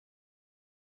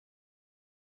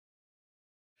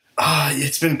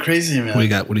It's been crazy, man. What do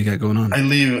you got going on? I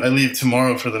leave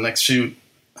tomorrow for the next shoot.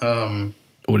 What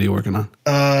are you working on?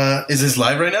 Is this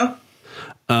live right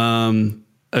now?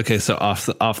 Okay, so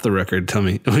off the record, tell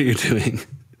me what you're doing.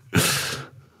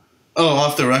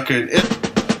 Off the record.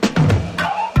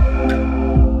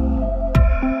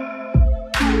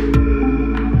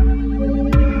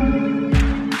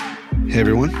 Hey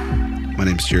everyone, my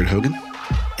name is Jared Hogan.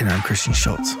 And I'm Christian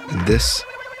Schultz. And this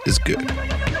is Good.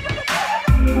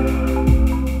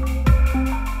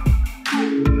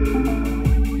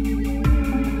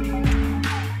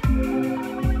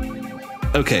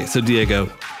 Okay, so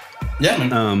Diego. Yeah,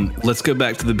 man. Let's go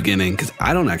back to the beginning because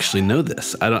I don't actually know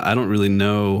this. I don't really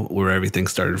know where everything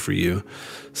started for you.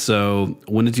 So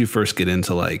when did you first get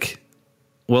into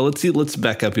let's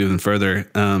back up even further.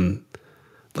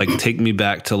 Take me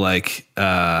back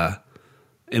to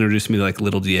introduce me to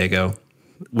little Diego.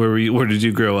 Where were you? Where did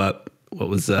you grow up? What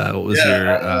was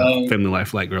your family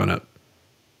life like growing up?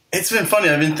 It's been funny.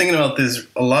 I've been thinking about this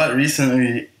a lot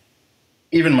recently.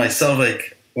 Even myself,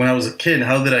 when I was a kid,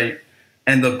 how did I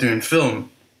end up doing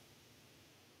film?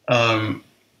 And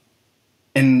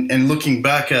looking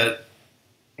back at,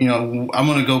 I'm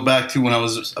going to go back to when I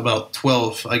was about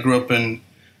 12. I grew up in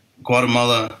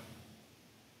Guatemala.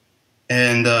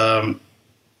 And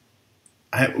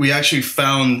we actually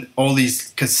found all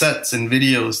these cassettes and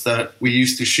videos that we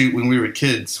used to shoot when we were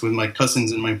kids with my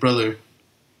cousins and my brother.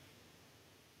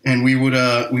 And we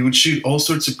would shoot all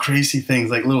sorts of crazy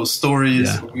things, like little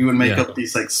stories. Yeah. We would make up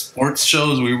these sports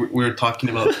shows. We were talking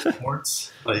about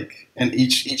sports, and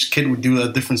each kid would do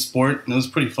a different sport, and it was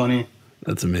pretty funny.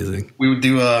 That's amazing. We would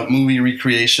do movie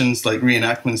recreations,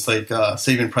 reenactments,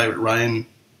 Saving Private Ryan.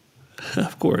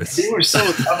 Of course. They were so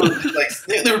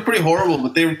they were pretty horrible,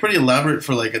 but they were pretty elaborate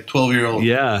for a 12-year-old.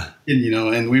 Yeah. Kid,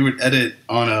 and we would edit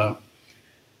on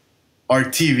our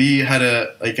TV had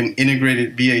an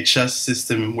integrated VHS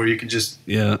system where you could just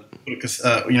put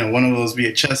one of those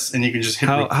VHS and you could just hit.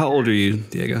 How old are you,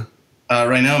 Diego?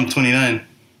 Right now I'm 29.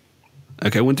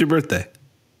 Okay, when's your birthday?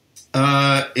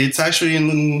 It's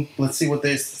actually let's see what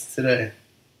day is today.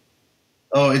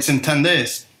 Oh, it's in 10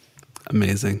 days.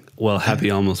 Amazing. Well, happy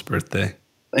almost birthday.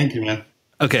 Thank you, man.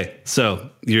 Okay,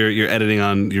 so you're editing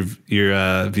on your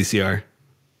VCR.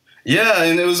 Yeah,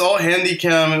 and it was all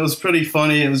Handycam. It was pretty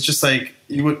funny. It was just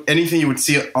anything you would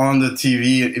see on the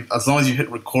TV, as long as you hit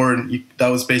record, that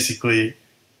was basically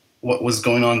what was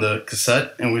going on the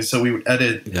cassette. And we would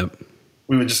edit. Yep.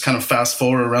 We would just kind of fast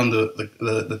forward around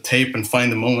the tape and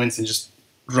find the moments and just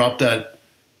drop that,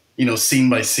 scene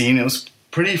by scene. It was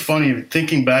pretty funny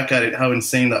thinking back at it, how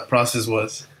insane that process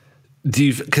was.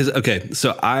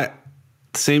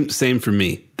 Same for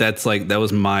me. That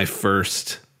was my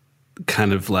first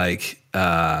kind of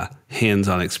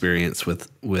hands-on experience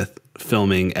with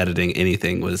filming, editing,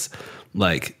 anything was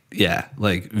VCR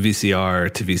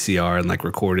to VCR and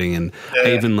recording. And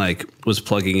I even was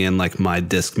plugging in my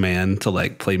Discman to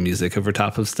play music over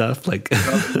top of stuff.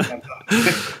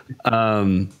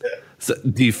 So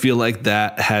do you feel like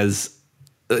that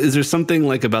is there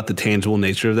something about the tangible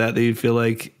nature of that you feel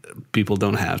like people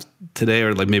don't have today,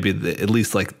 or maybe at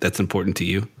least that's important to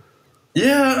you?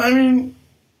 Yeah, I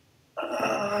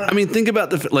mean, think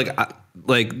about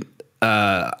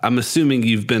I'm assuming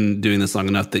you've been doing this long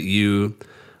enough that you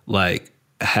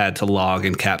had to log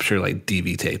and capture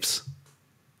DV tapes.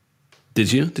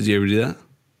 Did you ever do that?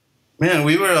 Man,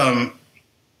 we were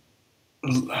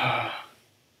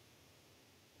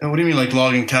what do you mean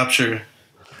log and capture?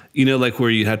 Where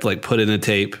you have to put in a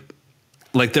tape.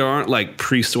 There aren't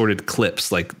pre-sorted clips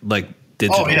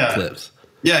digital clips.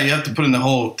 Yeah, you have to put in the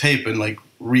whole tape and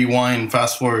rewind,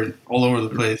 fast forward all over the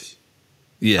place.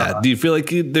 Yeah. Do you feel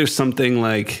like there's something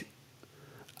I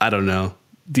don't know.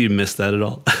 Do you miss that at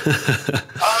all?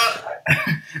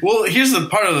 Well, here's the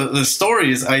part of the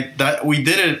story is that we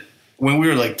did it when we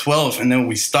were 12 and then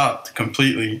we stopped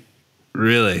completely.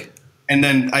 Really? And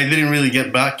then I didn't really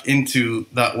get back into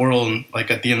that world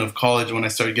at the end of college when I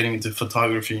started getting into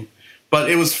photography. But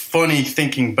it was funny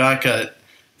thinking back at.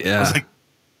 Yeah. I was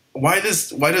why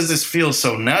does this feel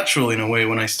so natural in a way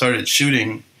when I started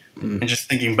shooting? And just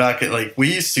thinking back at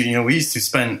we used to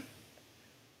spend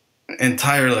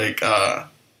entire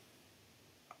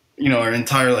our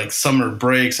entire summer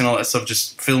breaks and all that stuff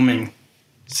just filming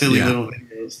silly little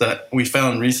videos that we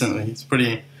found recently. It's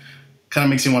pretty kind of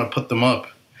makes you want to put them up.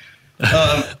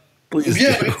 It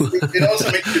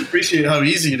also makes you appreciate how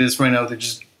easy it is right now to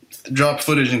just drop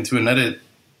footage into an edit.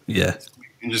 Yeah.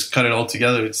 and just cut it all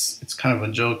together. It's kind of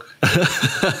a joke.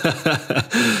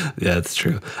 Yeah, it's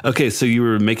true. Okay, so you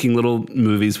were making little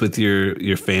movies with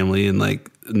your family and like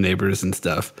neighbors and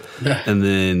stuff, Yeah. and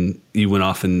then you went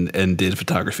off and did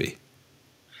photography.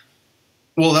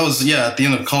 Well, that was at the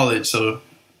end of college, so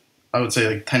I would say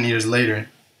like 10 years later,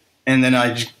 and then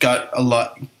I just got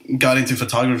into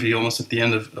photography almost at the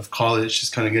end of college,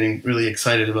 just kind of getting really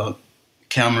excited about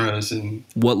cameras. And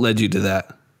What led you to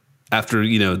that? After,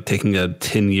 taking a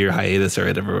 10-year hiatus or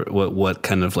whatever, what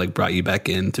kind of like brought you back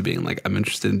into being like, I'm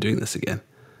interested in doing this again?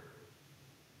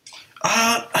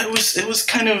 it was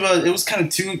kind of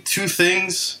two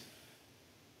things.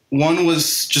 One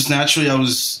was just naturally, I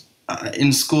was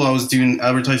in school, I was doing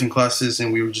advertising classes,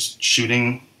 and we were just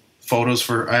shooting photos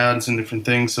for ads and different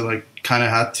things, so I kind of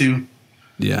had to.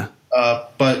 Yeah.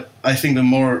 But I think the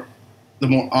more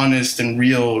honest and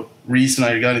real reason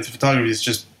I got into photography is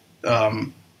just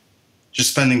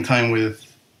spending time with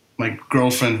my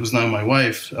girlfriend, who's now my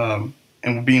wife,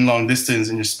 and being long distance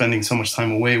and just spending so much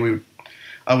time away.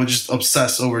 I would just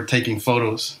obsess over taking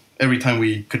photos every time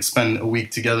we could spend a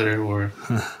week together or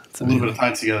a little bit of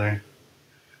time together.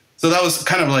 So that was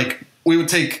kind of like, we would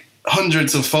take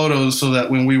hundreds of photos so that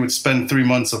when we would spend 3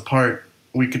 months apart,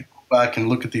 we could go back and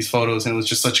look at these photos. And it was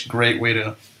just such a great way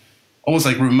to almost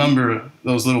like remember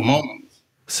those little moments.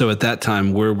 So at that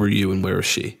time, where were you and where was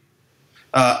she?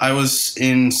 I was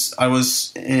in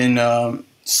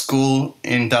school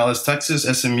in Dallas, Texas,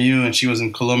 SMU, and she was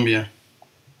in Colombia.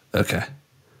 Okay.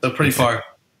 So pretty far.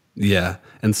 Yeah.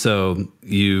 And so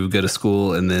you go to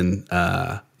school and then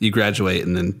you graduate,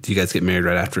 and then do you guys get married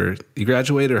right after you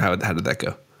graduate, or how did that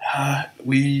go?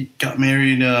 We got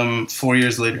married 4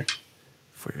 years later.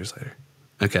 4 years later.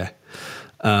 Okay.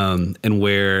 And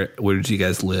where did you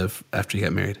guys live after you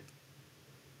got married?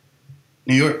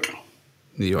 New York.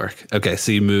 New York. Okay.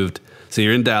 So you moved. So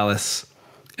you're in Dallas,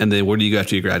 and then where do you go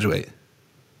after you graduate?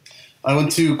 I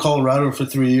went to Colorado for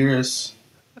 3 years.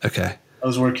 Okay. I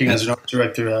was working as an art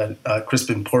director at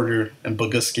Crispin Porter and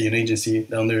Boguski, an agency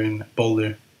down there in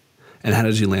Boulder. And how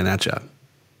did you land that job?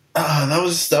 That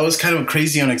was kind of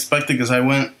crazy, unexpected, because I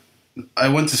went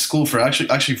to school for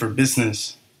actually for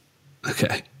business.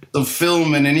 Okay. So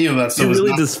film and any of that stuff. You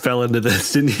really just fell into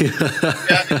this, didn't you?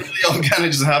 Yeah, it really all kind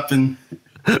of just happened.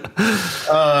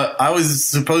 I was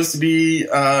supposed to be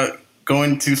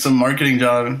going to some marketing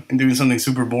job and doing something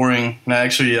super boring, and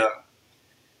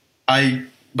I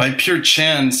by pure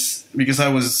chance, because I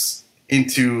was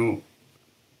into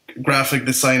graphic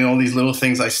design and all these little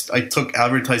things, I took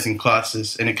advertising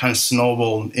classes, and it kind of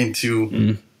snowballed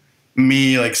into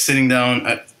me like sitting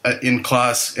down in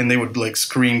class, and they would like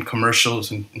screen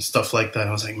commercials and stuff like that.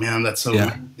 I was like, man, that's so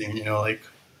amazing, like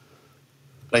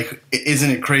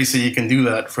isn't it crazy you can do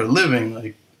that for a living?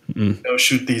 Like,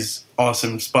 shoot these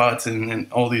awesome spots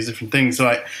and all these different things. So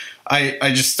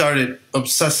I just started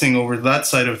obsessing over that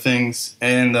side of things.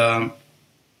 And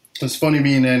it was funny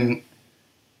being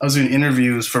I was doing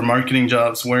interviews for marketing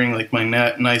jobs wearing like my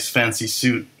nice fancy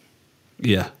suit.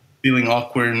 Yeah. Feeling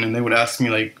awkward. And they would ask me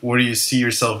like, where do you see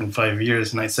yourself in 5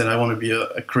 years? And I said, I want to be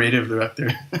a creative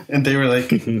director. And they were like,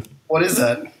 what is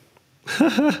that?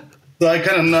 So I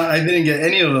didn't get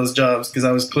any of those jobs because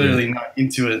I was clearly not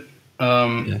into it.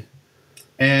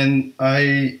 And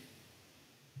I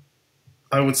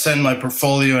would send my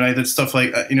portfolio, and I did stuff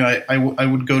like, I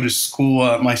would go to school.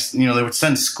 They would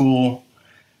send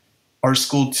our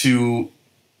school to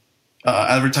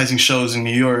advertising shows in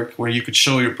New York where you could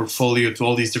show your portfolio to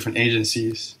all these different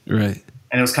agencies. Right.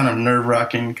 And it was kind of nerve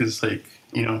wracking because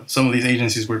some of these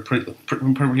agencies were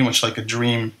pretty much like a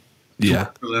dream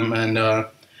for them. And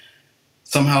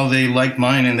somehow they liked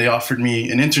mine and they offered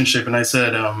me an internship. And I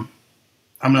said,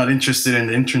 I'm not interested in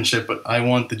the internship, but I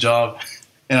want the job.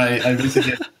 And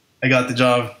I got the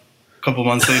job a couple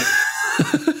months later.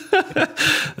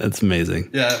 That's amazing.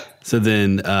 Yeah. So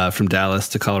then from Dallas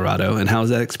to Colorado, and how was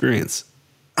that experience?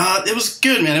 It was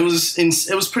good, man. It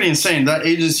was pretty insane. That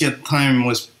agency at the time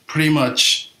was pretty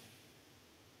much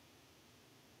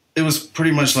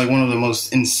like one of the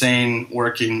most insane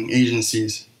working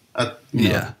agencies at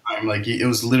the time. Like, it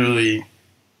was literally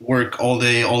work all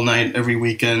day, all night, every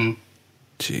weekend.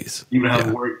 Jeez. You would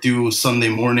have work due Sunday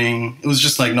morning. It was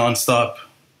just like nonstop.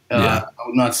 I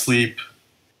would not sleep.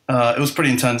 It was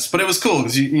pretty intense, but it was cool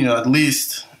because at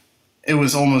least it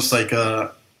was almost like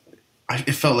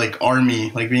it felt like army,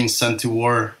 like being sent to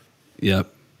war.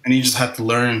 Yep. And you just had to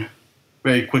learn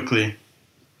very quickly.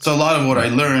 So a lot of what I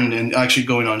learned, and actually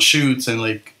going on shoots and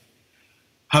like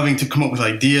having to come up with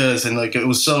ideas, and like it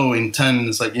was so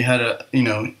intense. Like you had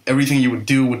everything you would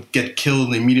do would get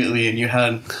killed immediately, and you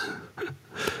had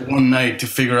one night to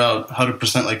figure out how to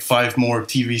present like 5 more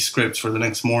TV scripts for the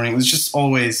next morning. It was just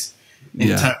always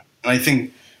intense. Yeah.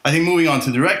 And I think moving on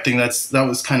to directing, that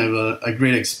was kind of a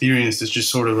great experience to just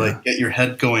sort of like get your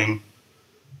head going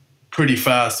pretty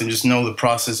fast and just know the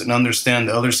process and understand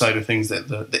the other side of things, that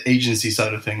the agency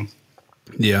side of things.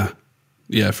 Yeah.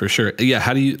 Yeah, for sure. Yeah.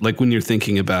 How do you, like, when you're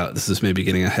thinking about, this is maybe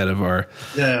getting ahead of our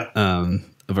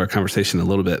conversation a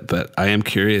little bit, but I am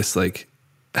curious, like,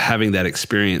 having that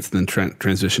experience and then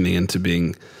transitioning into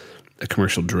being a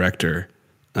commercial director,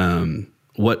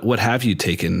 what have you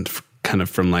taken kind of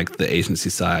from like the agency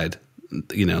side,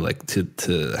 you know, like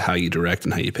to how you direct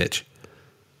and how you pitch?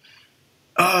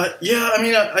 Yeah, I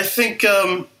mean, I think,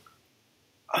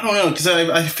 I don't know, because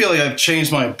I feel like I've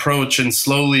changed my approach, and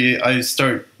slowly I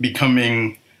start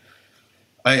becoming,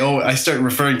 I start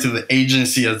referring to the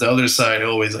agency as the other side,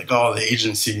 always like, oh, the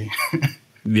agency.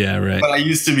 Yeah, right. But I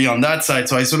used to be on that side,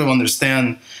 so I sort of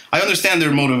understand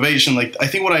their motivation. Like, I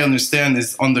think what I understand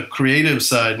is on the creative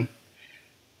side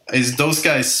is those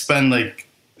guys spend like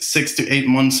 6 to 8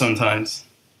 months sometimes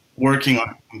working on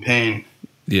a campaign.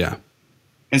 Yeah.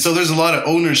 And so there's a lot of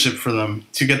ownership for them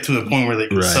to get to the point where they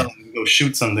can sell and go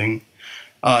shoot something.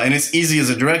 And it's easy as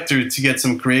a director to get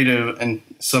some creative and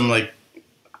some like,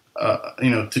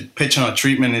 to pitch on a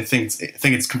treatment and think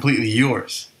it's completely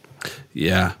yours.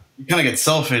 Yeah. You kind of get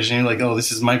selfish and you're like, oh,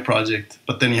 this is my project.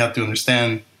 But then you have to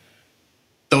understand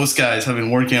those guys have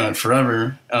been working on it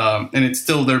forever. And it's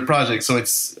still their project. So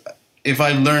if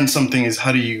I learned something is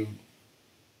how do you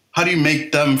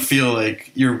make them feel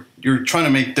like you're trying to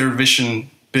make their vision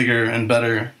bigger and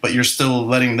better, but you're still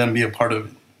letting them be a part of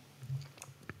it.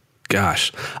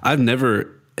 Gosh, I've never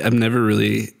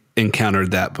really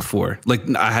encountered that before. Like,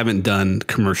 I haven't done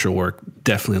commercial work,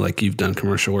 definitely like you've done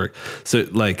commercial work. So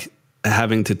like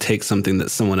having to take something that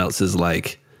someone else is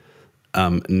like,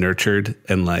 nurtured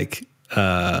and like,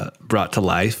 brought to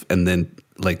life, and then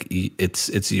like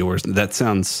it's yours. That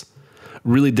sounds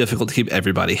really difficult to keep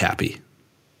everybody happy.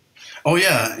 Oh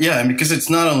yeah. Yeah. And because it's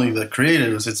not only the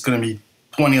creatives, it's going to be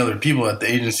 20 other people at the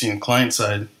agency and client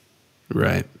side.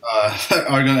 Right.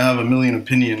 Are going to have a million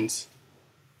opinions.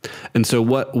 And so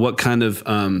what kind of,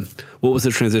 what was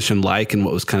the transition like, and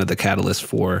what was kind of the catalyst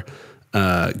for,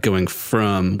 going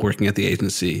from working at the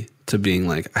agency to being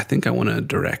like, I think I want to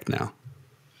direct now?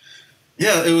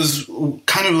 Yeah, it was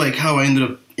kind of like how I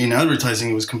ended up in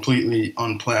advertising. It was completely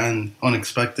unplanned,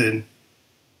 unexpected.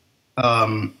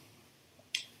 Talking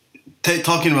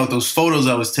about those photos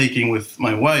I was taking with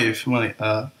my wife, my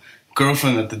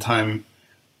girlfriend at the time,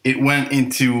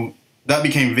 that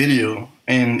became video.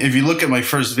 And if you look at my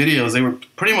first videos, they were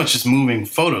pretty much just moving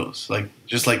photos, like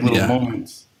just like little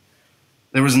moments.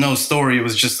 There was no story. It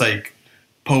was just like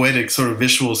poetic sort of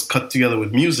visuals cut together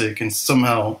with music. And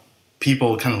somehow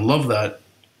people kind of love that.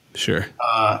 Sure.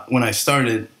 When I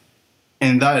started,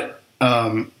 and that,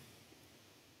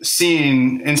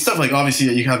 seeing and stuff, like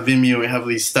obviously you have Vimeo, you have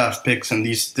these staff picks and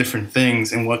these different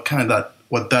things, and what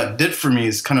that did for me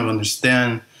is kind of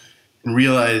understand and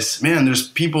realize, man, there's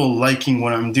people liking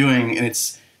what I'm doing, and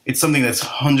it's something that's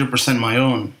 100% my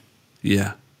own.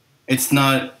 Yeah. It's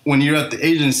not, when you're at the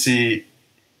agency,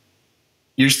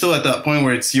 you're still at that point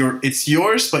where it's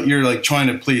yours, but you're like trying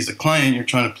to please a client, you're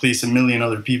trying to please a million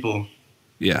other people.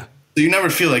 Yeah. So you never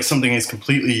feel like something is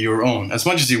completely your own. As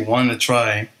much as you want to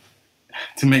try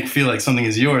to feel like something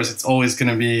is yours, it's always going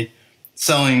to be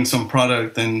selling some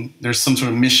product and there's some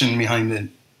sort of mission behind it.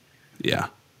 Yeah.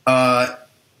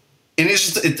 And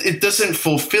it's just, it doesn't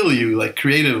fulfill you like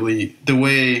creatively the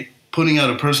way putting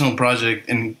out a personal project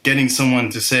and getting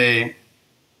someone to say,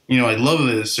 you know, I love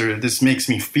this, or this makes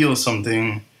me feel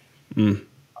something.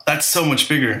 That's so much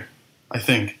bigger, I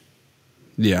think.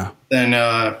 Yeah. Than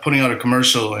putting out a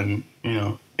commercial and, you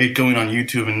know, it going on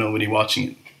YouTube and nobody watching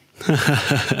it.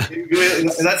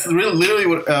 That's literally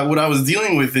what I was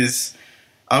dealing with. Is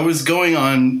I was going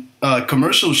on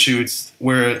commercial shoots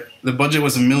where the budget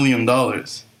was $1 million.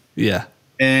 Yeah.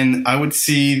 And I would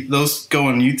see those go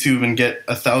on YouTube and get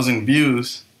 1,000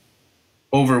 views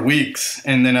over weeks.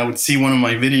 And then I would see one of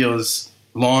my videos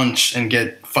launch and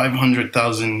get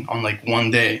 500,000 on like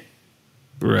one day.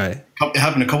 Right. It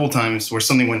happened a couple times where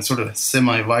something went sort of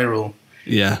semi-viral.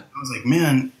 Yeah. I was like,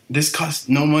 man, this cost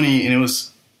no money. And it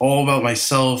was all about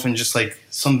myself and just like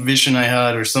some vision I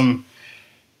had or some,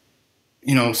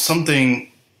 you know, something.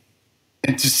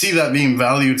 And to see that being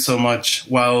valued so much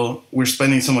while we're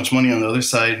spending so much money on the other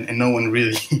side and no one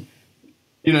really,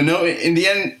 you know, no, in the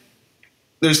end,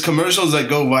 there's commercials that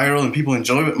go viral and people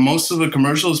enjoy it. Most of the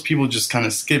commercials, people just kind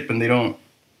of skip and they don't,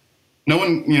 no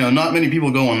one, you know, not many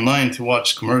people go online to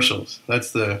watch commercials.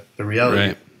 That's the reality.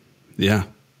 Right. Yeah.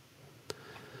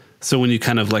 So when you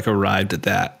kind of like arrived at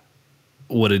that,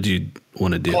 what did you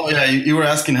want to do? Oh yeah, you were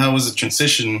asking how was the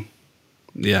transition.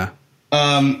 Yeah.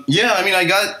 Yeah, I mean, I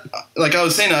got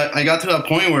to that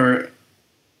point where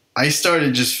I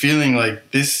started just feeling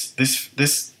like this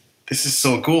is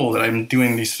so cool that I'm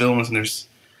doing these films, and there's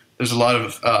a lot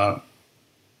of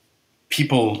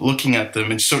people looking at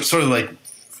them, and sort of like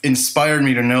inspired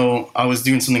me to know I was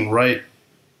doing something right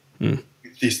with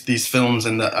these films,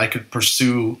 and that I could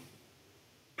pursue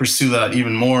that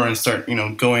even more and start,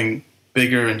 going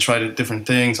bigger and try different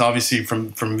things. Obviously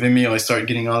from Vimeo, I started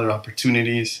getting other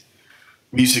opportunities,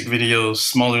 music videos,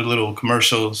 smaller little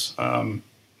commercials.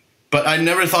 But I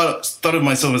never thought of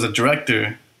myself as a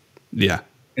director. Yeah.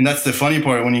 And that's the funny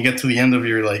part, when you get to the end of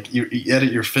your, like, you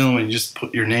edit your film and you just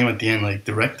put your name at the end, like,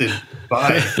 directed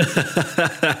by.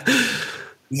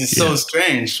 It's so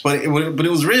strange, but it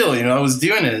was real, I was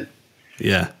doing it.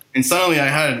 Yeah. And suddenly I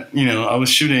had, I was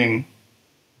shooting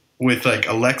with like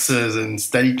Alexas and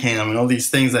Steadicam and all these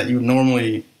things that you would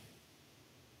normally,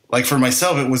 like, for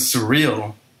myself, it was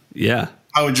surreal. Yeah.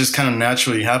 How it just kind of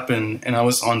naturally happened. And I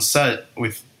was on set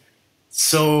with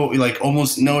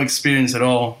almost no experience at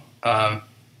all,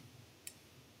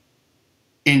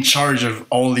 in charge of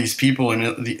all these people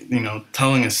and,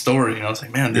 telling a story. And I was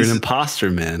like, man, you're an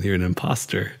imposter, man. You're an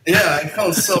imposter. Yeah, it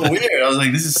felt so weird. I was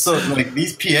like, this is so, like,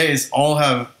 these PAs all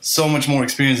have so much more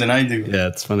experience than I do. Yeah,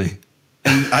 it's funny.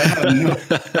 And I have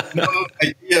no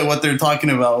idea what they're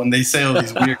talking about when they say all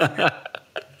these weird things.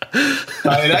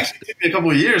 It actually took me a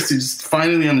couple of years to just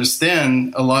finally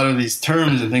understand a lot of these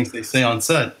terms and things they say on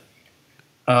set.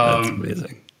 That's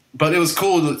amazing. But it was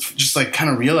cool just like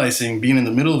kind of realizing, being in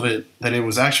the middle of it, that it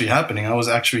was actually happening. I was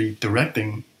actually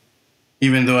directing,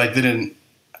 even though I didn't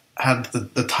have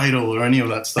the title or any of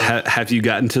that stuff. Have you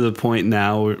gotten to the point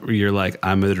now where you're like,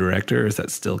 I'm a director, or is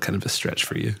that still kind of a stretch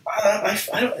for you? I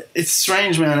don't, it's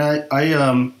strange, man.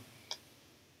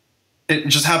 It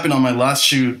just happened on my last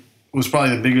shoot. It was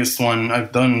probably the biggest one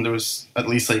I've done. There was at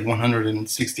least like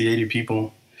 160, 80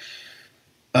 people.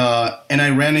 And I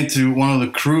ran into one of the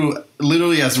crew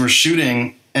literally as we're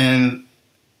shooting, and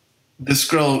this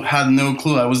girl had no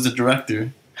clue I was the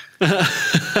director. I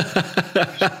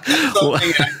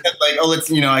said, like, oh,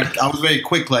 let's, I was very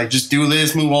quick, like, just do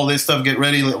this, move all this stuff, get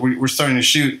ready, we're starting to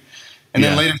shoot. And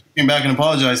then later she came back and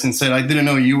apologized and said, I didn't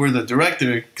know you were the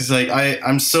director, because like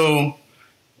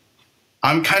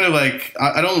I'm kind of like,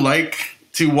 I don't like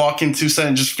to walk into set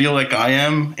and just feel like I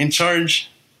am in charge.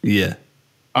 Yeah.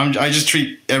 I just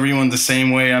treat everyone the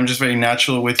same way. I'm just very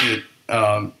natural with it.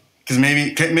 Because maybe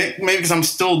because I'm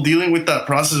still dealing with that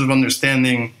process of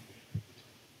understanding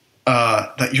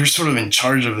that you're sort of in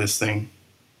charge of this thing.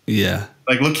 Yeah.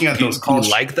 Like looking at those calls.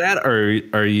 You like that? Or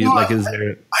are you no, like, is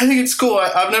there? I think it's cool.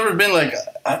 I've never been like,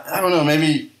 I don't know,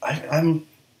 maybe I've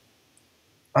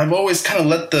always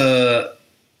kind of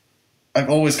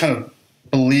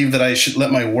believed that I should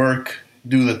let my work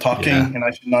do the talking, and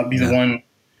I should not be the one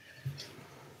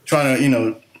trying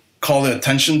to, call the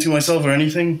attention to myself or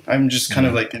anything. I'm just kind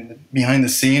of like behind the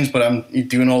scenes, but I'm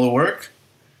doing all the work.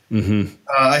 Mm-hmm.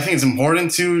 I think it's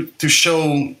important to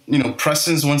show,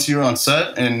 presence once you're on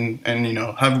set and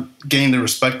have gained the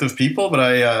respect of people.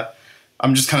 But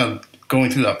I'm just kind of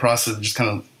going through that process, just kind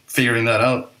of figuring that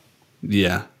out.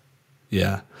 Yeah.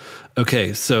 Yeah.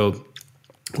 Okay. So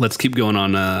let's keep going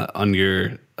on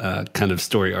your kind of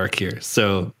story arc here.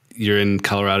 So you're in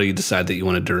Colorado, you decide that you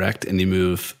want to direct, and you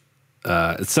move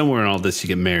somewhere in all this, you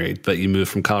get married, but you move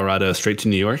from Colorado straight to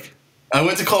New York? I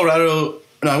went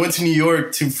to New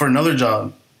York for another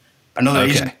job,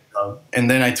 agency job. And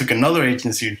then I took another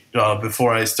agency job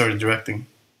before I started directing.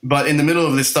 But in the middle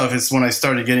of this stuff is when I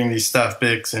started getting these staff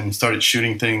pics and started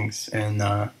shooting things. And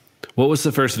what was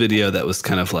the first video that was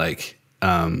kind of like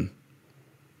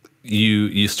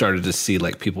you started to see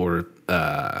like people were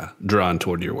drawn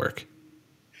toward your work?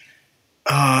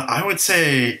 I would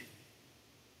say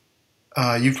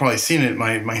you've probably seen it,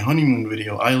 my honeymoon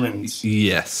video, Islands.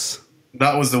 Yes.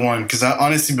 That was the one, because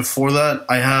honestly, before that,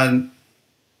 I had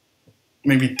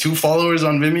maybe 2 followers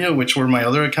on Vimeo, which were my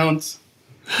other accounts.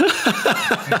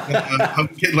 I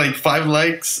would get like 5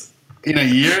 likes in a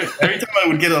year. Every time I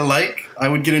would get a like, I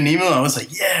would get an email. I was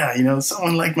like, yeah,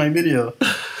 someone liked my video.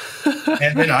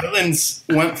 And then Islands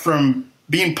went from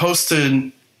being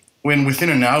posted within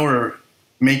an hour,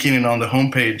 making it on the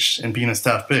homepage and being a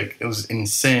staff pic. It was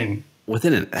insane.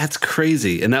 That's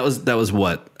crazy. And that was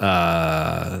what,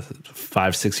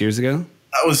 5-6 years ago?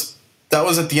 That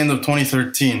was at the end of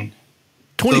 2013.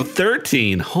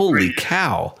 2013. So, holy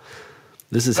cow.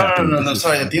 This is happening. No,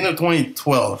 sorry, at the end of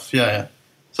 2012. Yeah.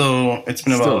 So it's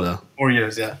been about 4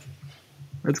 years, yeah.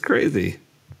 That's crazy.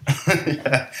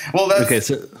 Yeah. Well, that's Okay,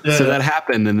 so that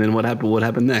happened, and then what happened? What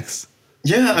happened next?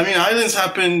 Yeah, I mean, Islands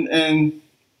happened, and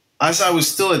as I was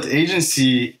still at the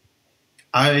agency,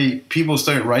 people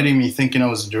started writing me thinking I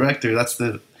was a director. That's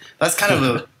kind of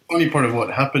the funny part of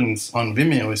what happens on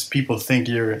Vimeo is people think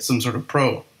you're some sort of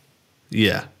pro.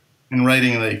 Yeah. And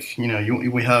writing like,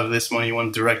 we have this money, you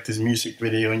want to direct this music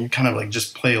video, and you kind of like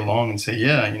just play along and say,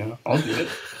 yeah, I'll do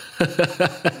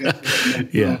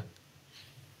it. Yeah.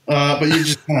 But you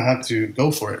just kind of have to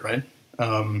go for it, right?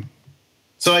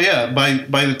 So yeah,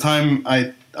 by the time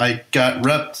I got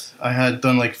repped, I had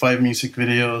done like 5 music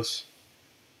videos,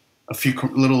 a few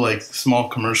little like small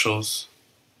commercials,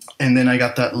 and then I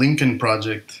got that Lincoln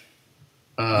project.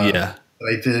 That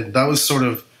I did. That was sort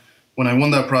of when I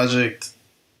won that project.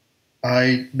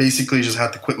 I basically just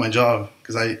had to quit my job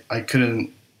because I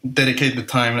couldn't dedicate the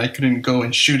time, and I couldn't go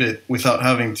and shoot it without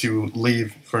having to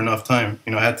leave for enough time.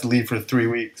 I had to leave for 3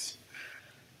 weeks.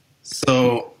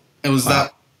 So it was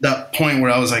that point where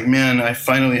I was like, man, I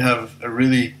finally have a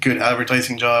really good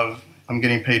advertising job. I'm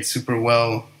getting paid super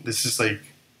well. This is like,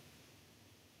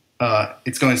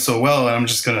 it's going so well, and I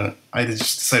just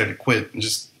decided to quit and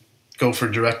just go for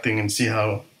directing and see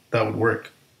how that would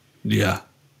work. Yeah.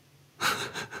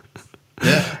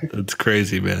 Yeah. That's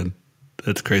crazy, man.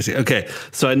 That's crazy. Okay.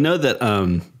 So I know that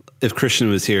if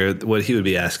Christian was here, what he would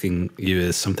be asking you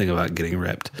is something about getting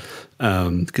repped.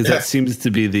 Because that seems to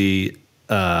be the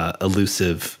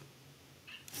elusive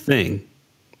thing.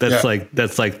 That's like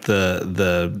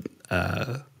the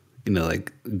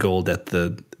like gold at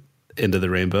the end of the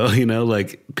rainbow,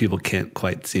 like people can't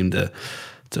quite seem to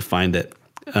find it.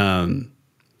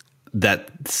 That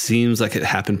seems like it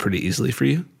happened pretty easily for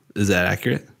you. Is that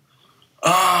accurate?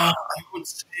 I would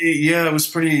say, yeah, it was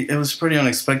pretty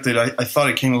unexpected. I thought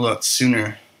it came a lot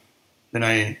sooner than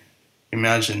I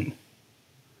imagined.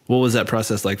 What was that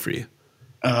process like for you?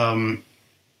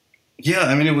 Yeah,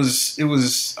 I mean, it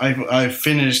was, I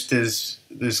finished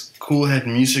this Cool Head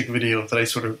music video that I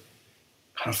sort of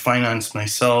kind of financed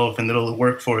myself and did all the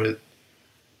work for it.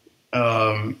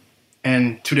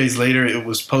 And 2 days later, it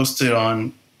was posted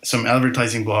on some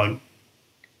advertising blog.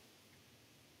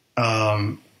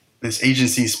 This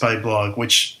agency spy blog,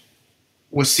 which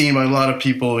was seen by a lot of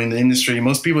people in the industry.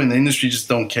 Most people in the industry just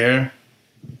don't care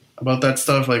about that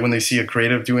stuff. Like when they see a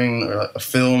creative doing a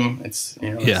film, it's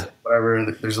it's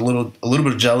whatever. There's a little bit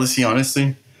of jealousy,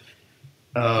 honestly,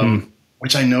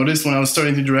 which I noticed when I was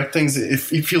starting to direct things. It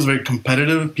feels very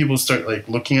competitive. People start like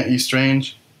looking at you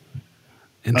strange.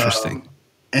 Interesting.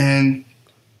 And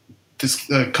this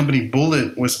company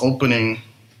Bullet was opening,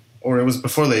 or it was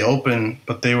before they opened,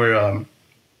 but they were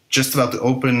just about to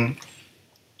open,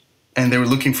 and they were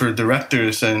looking for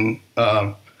directors, and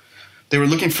they were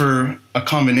looking for a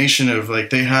combination of like,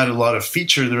 they had a lot of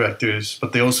feature directors,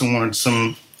 but they also wanted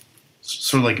some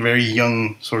sort of like very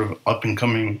young, sort of up and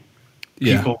coming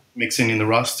people mixing in the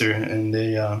roster, and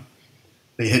they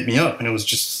hit me up, and it was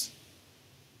just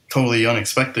totally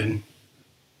unexpected.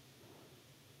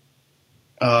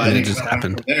 And it just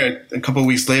happened. There, a couple of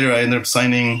weeks later, I ended up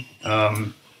signing.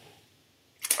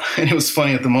 And it was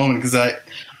funny at the moment because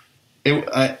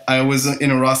I was in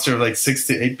a roster of like 6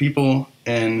 to 8 people,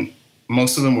 and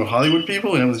most of them were Hollywood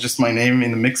people, and it was just my name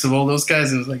in the mix of all those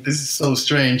guys. It was like, this is so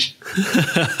strange.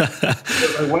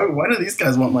 Like, why do these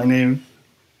guys want my name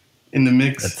in the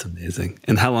mix? That's amazing.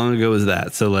 And how long ago was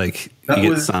that? So like you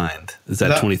get signed. Is that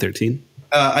 2013?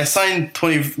 I signed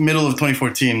middle of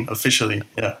 2014 officially.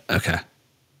 Yeah.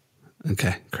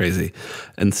 Okay. Crazy.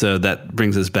 And so that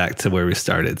brings us back to where we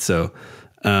started. So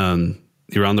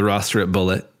you're on the roster at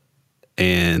Bullet,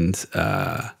 and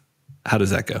how does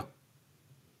that go?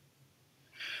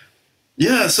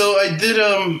 Yeah, so I did.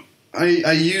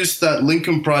 I used that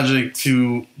Lincoln project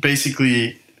to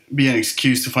basically be an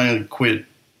excuse to finally quit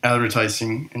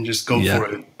advertising and just go for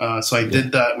it. So I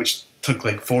did that, which took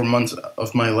like 4 months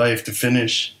of my life to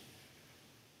finish.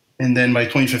 And then by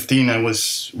 2015, I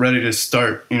was ready to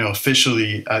start,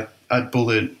 officially at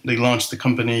Bullet. They launched the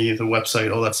company, the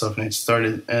website, all that stuff, and it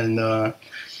started. And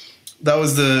that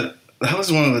was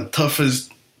one of the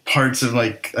toughest parts of,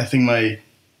 like, I think my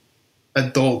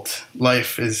adult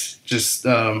life, is just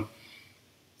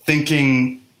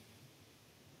thinking,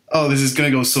 oh, this is going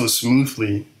to go so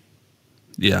smoothly.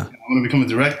 Yeah. I'm going to become a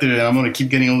director, and I'm going to keep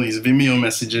getting all these Vimeo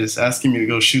messages asking me to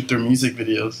go shoot their music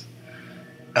videos.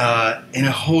 And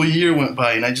a whole year went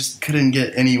by, and I just couldn't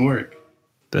get any work.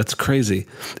 That's crazy.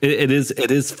 It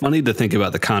is funny to think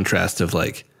about the contrast of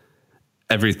like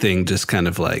everything just kind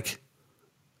of like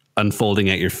unfolding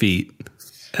at your feet.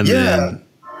 And then,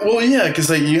 well, yeah, because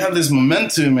like you have this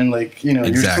momentum, and like, exactly.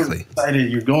 You're so excited,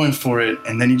 you're going for it,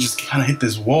 and then you just kind of hit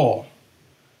this wall.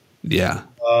 Yeah.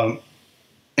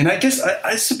 And I guess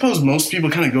I suppose most people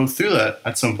kind of go through that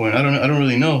at some point. I don't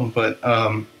really know, but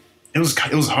it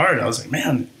was hard. I was like,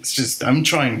 man, it's just I'm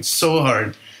trying so hard,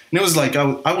 and it was like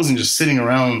I wasn't just sitting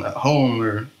around at home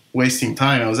or wasting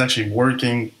time. I was actually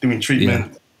working, doing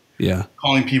treatment,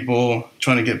 calling people,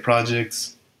 trying to get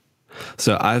projects.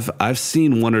 So I've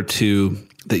seen one or two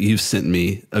that you've sent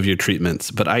me of your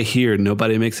treatments, but I hear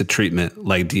nobody makes a treatment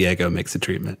like Diego makes a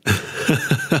treatment.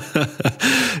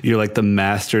 You're like the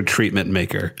master treatment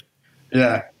maker.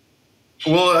 Yeah.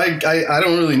 Well, I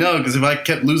don't really know, because if I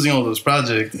kept losing all those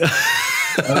projects,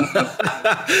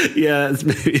 yeah, that's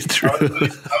maybe true.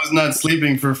 I was not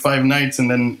sleeping for 5 nights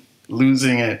and then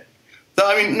losing it. So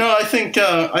I mean, no, I think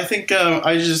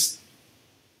I just.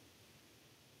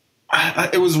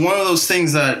 It was one of those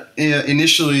things that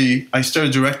initially I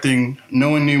started directing. No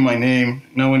one knew my name.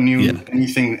 No one knew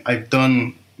anything I've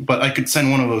done. But I could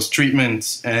send one of those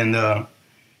treatments and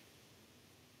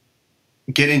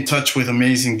get in touch with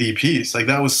amazing DPs. Like,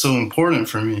 that was so important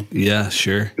for me. Yeah,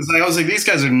 sure. Because I was like, these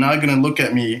guys are not going to look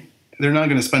at me. They're not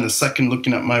going to spend a second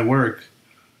looking at my work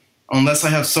unless I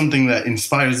have something that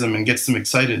inspires them and gets them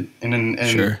excited. And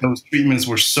sure. Those treatments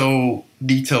were so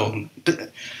detailed.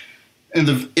 And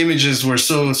the images were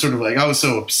so sort of like, I was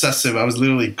so obsessive. I was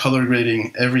literally color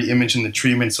grading every image in the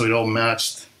treatment so it all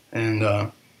matched.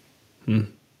 And you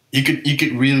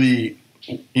could really,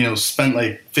 spend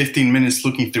like 15 minutes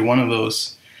looking through one of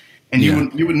those, and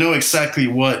you would know exactly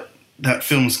what that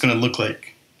film's going to look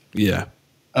like. Yeah.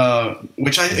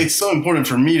 It's so important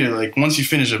for me to, like, once you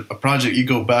finish a project, you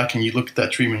go back and you look at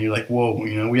that treatment. You're like, whoa,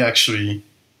 we actually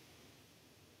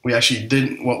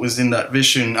did what was in that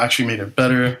vision, actually made it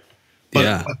better.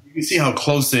 But you can see how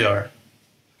close they are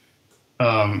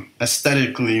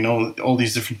aesthetically, all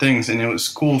these different things. And it was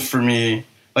cool for me.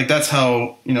 Like, that's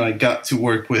how, I got to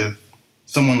work with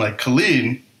someone like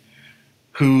Khalid,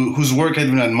 whose work I'd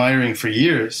been admiring for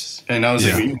years. And I was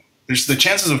like, there's the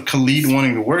chances of Khalid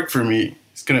wanting to work for me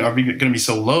are going to be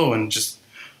so low. And just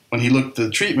when he looked at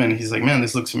the treatment, he's like, man,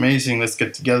 this looks amazing. Let's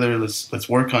get together. Let's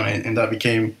work on it. And that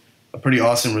became a pretty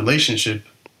awesome relationship.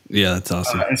 Yeah, that's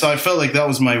awesome. And so I felt like that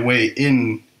was my way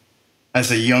in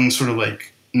as a young sort of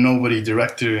like nobody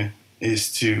director,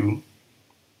 is to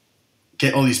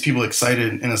get all these people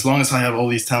excited. And as long as I have all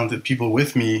these talented people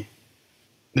with me,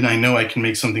 then I know I can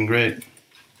make something great.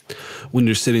 When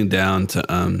you're sitting down to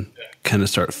kind of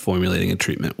start formulating a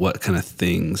treatment, what kind of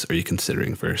things are you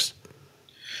considering first?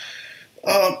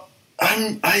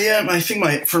 I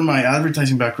think for my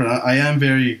advertising background, I am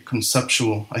very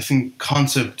conceptual. I think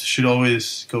concept should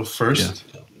always go first.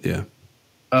 Yeah.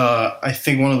 I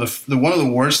think one of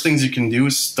the worst things you can do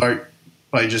is start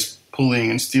by just pulling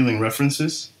and stealing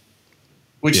references,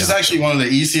 which is actually one of the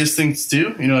easiest things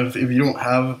to do. If you don't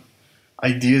have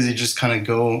ideas, you just kind of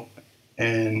go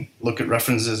and look at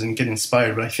references and get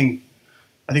inspired. But I think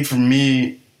for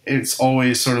me, it's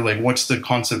always sort of like, what's the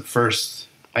concept first?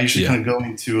 I usually kind of go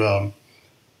into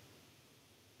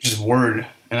just Word,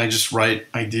 and I just write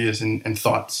ideas and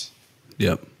thoughts.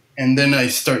 Yep. And then I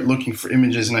start looking for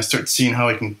images, and I start seeing how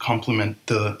I can complement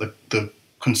the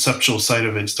conceptual side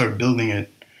of it, start building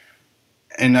it.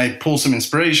 And I pull some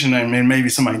inspiration and maybe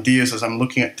some ideas as I'm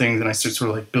looking at things, and I start sort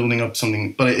of like building up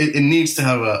something. But it needs to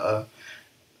have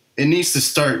it needs to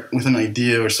start with an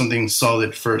idea or something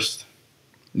solid first.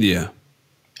 Yeah.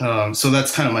 So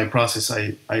that's kind of my process.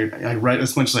 I write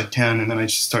as much as I can, and then I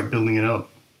just start building it out.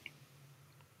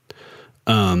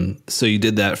 So you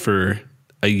did that for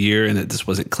a year, and it just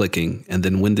wasn't clicking. And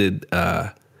then when did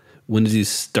you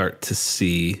start to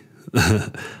see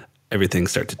everything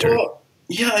start to turn? Well,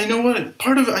 yeah, you know what?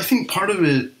 I think part of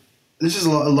it. This is a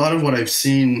lot of what I've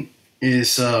seen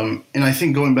is, and I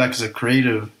think going back as a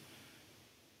creative,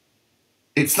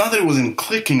 it's not that it wasn't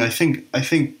clicking. I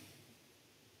think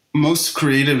most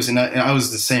creatives, and I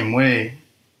was the same way,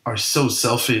 are so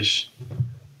selfish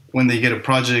when they get a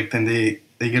project and they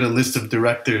get a list of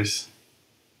directors,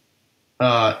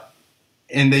 and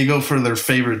they go for their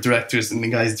favorite directors, and the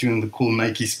guy's doing the cool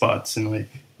Nike spots, and like,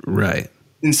 right.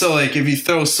 And so, like, if you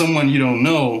throw someone you don't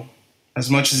know, as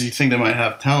much as you think they might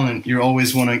have talent, you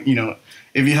always want to,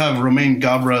 if you have Romain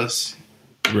Gabras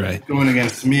going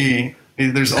against me,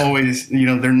 there's always,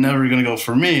 they're never going to go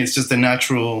for me. It's just a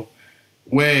natural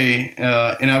way.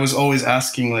 And I was always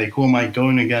asking, like, who am I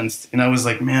going against? And I was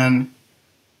like, man,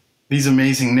 these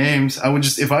amazing names.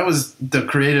 If I was the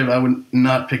creative, I would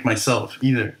not pick myself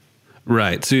either.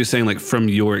 Right. So you're saying, like, from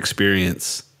your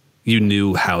experience, you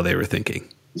knew how they were thinking.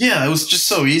 Yeah, it was just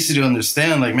so easy to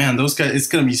understand. Like, man, those guys, it's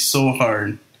going to be so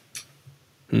hard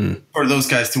for those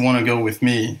guys to want to go with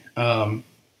me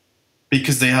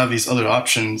because they have these other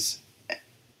options.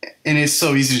 and it's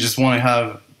so easy to just want to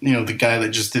have, the guy that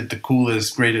just did the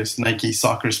coolest, greatest Nike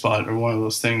soccer spot or one of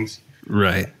those things.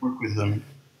 Right. Work with them.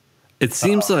 It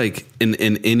seems like in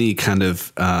any kind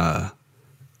of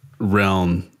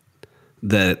realm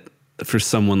that for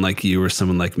someone like you or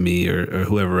someone like me or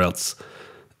whoever else,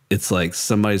 it's like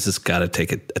somebody's just got to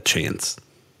take a chance.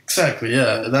 Exactly.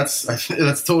 Yeah, that's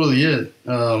totally it.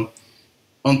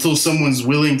 Until someone's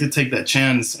willing to take that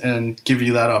chance and give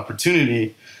you that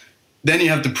opportunity, then you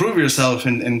have to prove yourself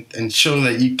and show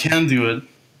that you can do it.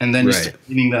 And then you start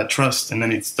getting that trust, and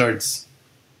then it starts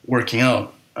working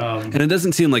out. And it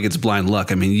doesn't seem like it's blind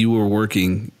luck. I mean, you were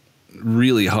working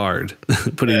really hard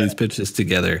putting these pitches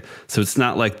together. So it's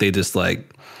not like they just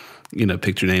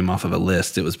picked your name off of a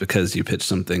list. It was because you pitched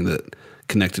something that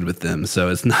connected with them. So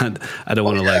it's not, I don't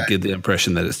want to give the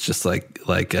impression that it's just like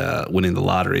winning the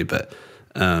lottery, but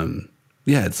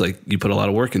it's like you put a lot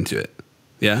of work into it.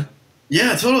 Yeah.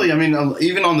 Yeah, totally. I mean,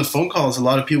 even on the phone calls, a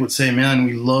lot of people would say, man,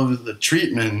 we love the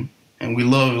treatment and we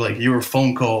love your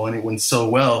phone call and it went so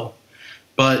well.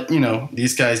 But,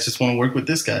 these guys just want to work with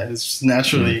this guy. It's just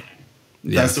naturally,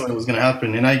 that's the way it was going to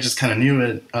happen. And I just kind of knew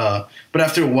it. But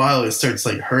after a while, it starts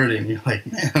hurting. You're like,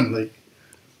 man,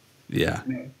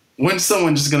 when's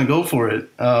someone just going to go for it?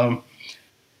 And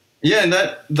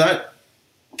that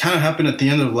kind of happened at the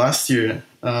end of last year,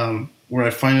 where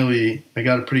I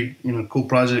got a pretty, cool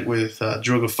project with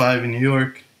Droga 5 in New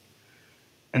York.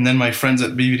 And then my friends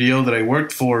at BBDO that I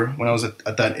worked for when I was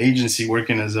at that agency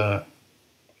working I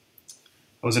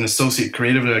was an associate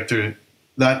creative director.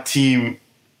 That team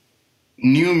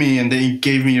knew me and they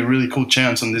gave me a really cool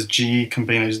chance on this GE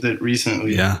campaign I just did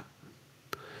recently. Yeah.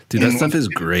 Dude, that stuff is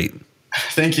great.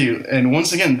 Thank you. And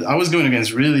once again, I was going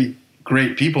against really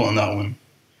great people on that one.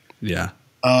 Yeah.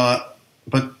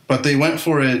 But they went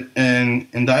for it and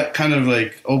that kind of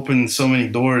opened so many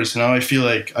doors. Now I feel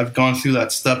like I've gone through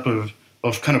that step of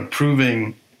kind of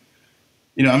proving,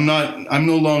 I'm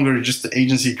no longer just the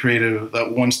agency creative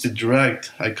that wants to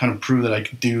direct. I kind of proved that I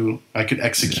could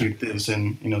execute this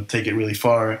and, take it really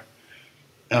far.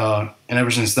 And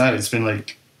ever since that, it's been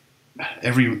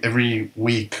every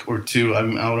week or two,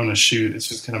 I'm out on a shoot. It's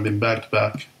just kind of been back to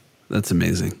back. That's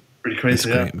amazing. Pretty crazy.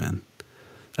 That's great, man.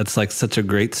 That's such a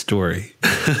great story.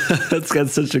 It's got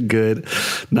such a good,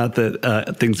 not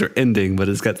that things are ending, but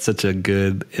it's got such a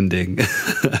good ending.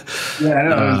 Yeah, I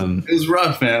know. It was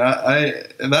rough, man.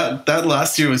 That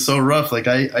last year was so rough.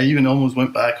 I even almost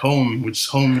went back home, which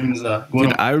home means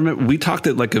Dude, I remember we talked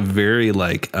at a very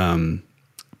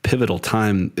pivotal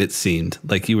time. It seemed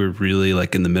like you were really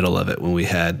in the middle of it when we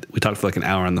talked for an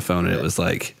hour on the phone, and it was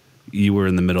you were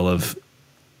in the middle of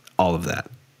all of that.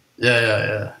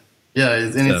 Yeah. Yeah,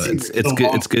 and so it's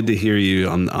good. It's good to hear you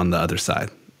on the other side.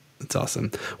 It's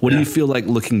awesome. What do you feel like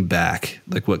looking back?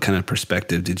 What kind of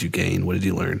perspective did you gain? What did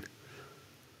you learn?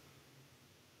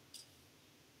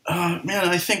 Man,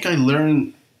 I think I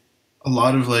learned a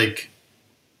lot of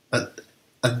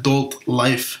adult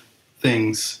life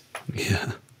things.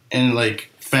 Yeah, and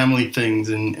family things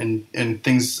and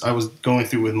things I was going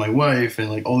through with my wife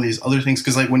and all these other things.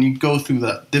 Because when you go through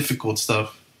that difficult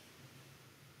stuff,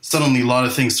 suddenly a lot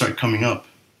of things start coming up.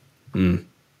 And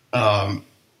I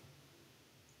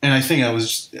think I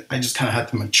just kind of had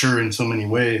to mature in so many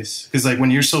ways. Because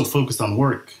when you're so focused on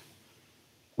work,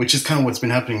 which is kind of what's been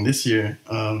happening this year,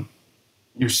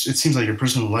 it seems like your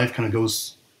personal life kind of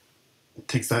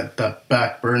takes that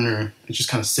back burner. It just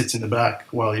kind of sits in the back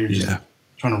while you're just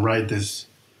trying to ride this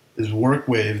work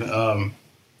wave. And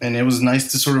it was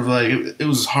nice to sort of it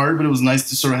was hard, but it was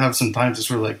nice to sort of have some time to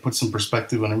sort of put some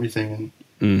perspective on everything and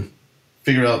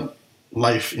figure out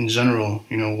life in general.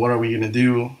 What are we going to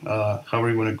do? How are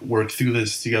we going to work through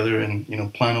this together and,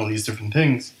 plan all these different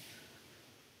things?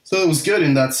 So it was good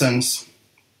in that sense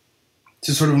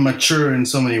to sort of mature in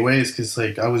so many ways because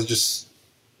I was just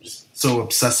so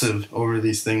obsessive over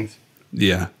these things.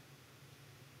 Yeah.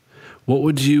 What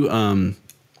would you,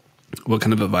 what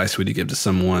kind of advice would you give to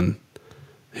someone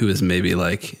who is maybe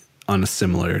on a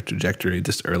similar trajectory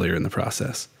just earlier in the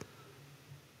process?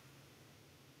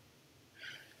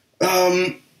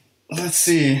 Let's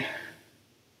see.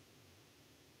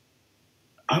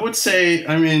 I would say,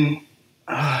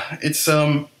 it's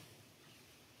the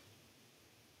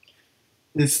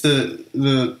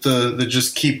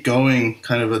just keep going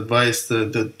kind of advice.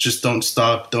 The just don't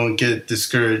stop, don't get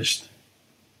discouraged,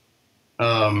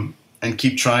 and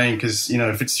keep trying. Because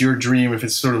if it's your dream, if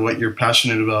it's sort of what you're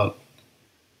passionate about,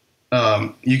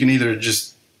 you can either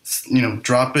just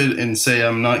drop it and say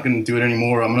I'm not going to do it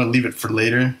anymore. I'm going to leave it for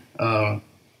later.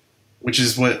 Which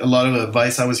is what a lot of the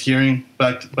advice I was hearing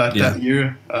back that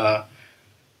year.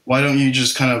 Why don't you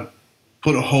just kind of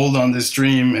put a hold on this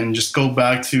dream and just go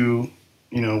back to,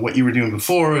 what you were doing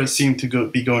before. It seemed to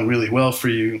be going really well for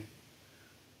you.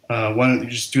 Why don't you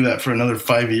just do that for another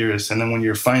 5 years? And then when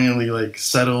you're finally like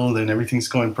settled and everything's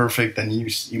going perfect, then you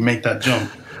make that jump.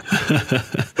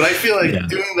 But I feel like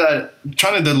doing that,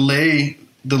 trying to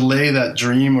delay that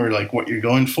dream or like what you're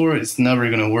going for, it's never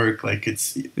going to work. Like I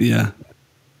think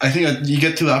that you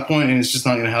get to that point and it's just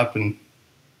not going to happen.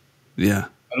 Yeah.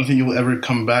 I don't think you'll ever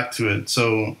come back to it.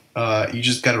 So you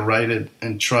just got to write it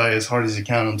and try as hard as you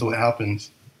can until it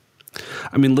happens.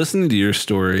 I mean, listening to your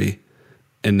story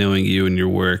and knowing you and your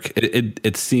work,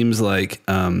 it seems like,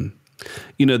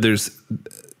 there's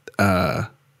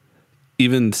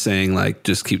even saying like,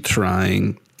 just keep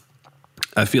trying.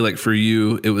 I feel like for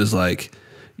you, it was like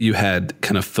you had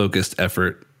kind of focused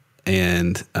effort.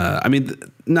 And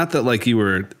not that like you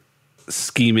were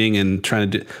scheming and trying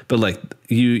to do, but like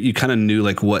you kind of knew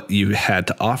like what you had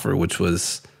to offer, which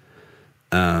was,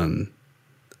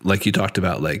 like you talked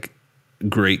about, like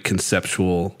great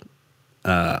conceptual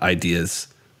ideas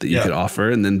that you could offer,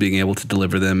 and then being able to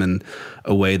deliver them in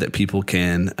a way that people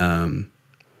can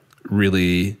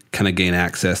really kind of gain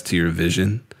access to your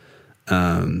vision.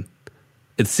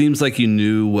 It seems like you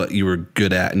knew what you were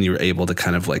good at, and you were able to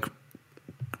kind of like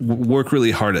work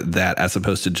really hard at that, as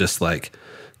opposed to just like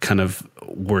kind of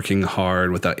working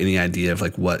hard without any idea of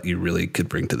like what you really could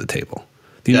bring to the table.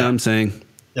 Do you know what I'm saying?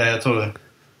 Yeah, totally.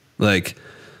 Like,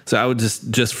 so I would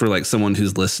just for like someone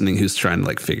who's listening, who's trying to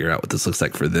like figure out what this looks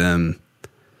like for them,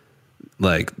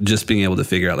 like just being able to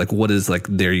figure out like what is like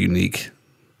their unique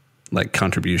like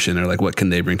contribution, or like what can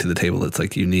they bring to the table that's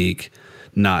like unique,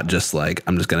 not just like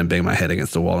I'm just going to bang my head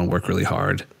against the wall and work really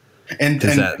hard. And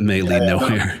that may lead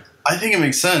nowhere. I think it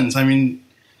makes sense. I mean,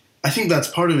 I think that's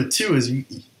part of it too, is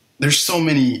there's so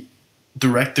many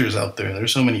directors out there.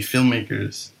 There's so many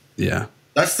filmmakers. Yeah.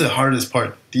 That's the hardest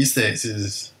part these days,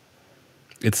 is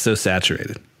it's so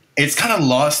saturated. It's kind of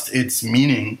lost its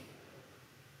meaning.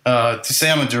 To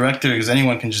say I'm a director, because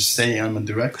anyone can just say I'm a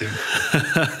director.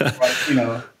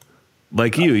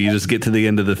 Like you just get to the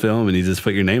end of the film and you just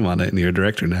put your name on it and you're a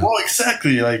director now. Well,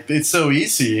 exactly. Like, it's so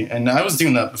easy. And I was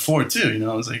doing that before too.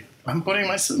 I was like, I'm putting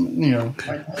myself, my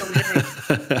title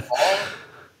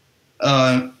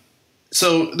here.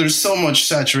 So there's so much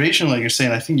saturation, like you're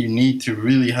saying. I think you need to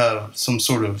really have some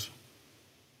sort of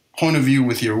point of view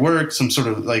with your work, some sort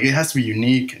of, like, it has to be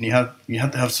unique, and you have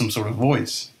to have some sort of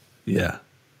voice. Yeah.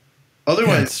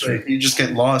 Otherwise, you just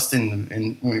get lost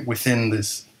within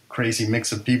this crazy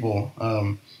mix of people.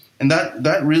 And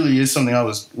that really is something I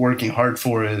was working hard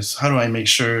for, is how do I make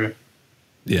sure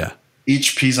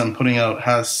each piece I'm putting out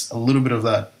has a little bit of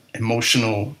that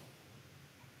emotional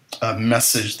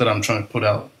message that I'm trying to put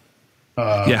out.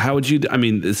 How would you,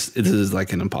 this is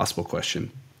like an impossible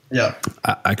question. Yeah.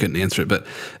 I couldn't answer it, but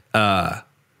how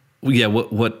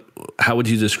would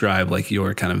you describe like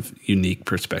your kind of unique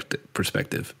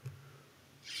perspective?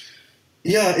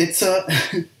 Yeah, it's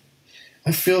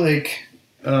I feel like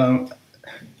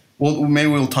maybe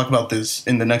we'll talk about this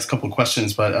in the next couple of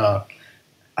questions, but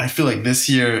I feel like this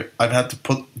year I've had to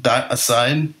put that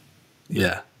aside.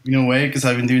 Yeah. In a way, because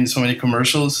I've been doing so many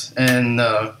commercials, and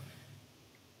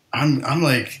I'm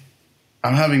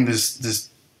having this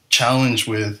challenge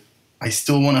with, I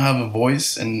still want to have a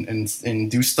voice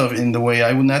and do stuff in the way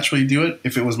I would naturally do it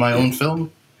if it was my own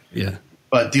film. Yeah.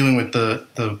 But dealing with the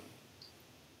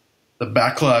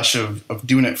backlash of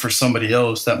doing it for somebody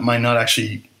else that might not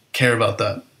actually care about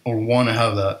that or want to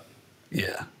have that.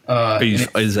 Yeah.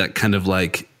 Is that kind of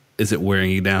like, is it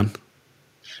wearing you down?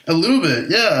 A little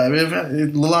bit, yeah. I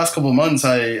mean, the last couple of months,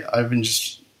 I've been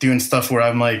just doing stuff where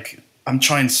I'm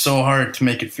trying so hard to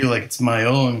make it feel like it's my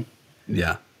own.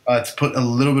 Yeah. To put a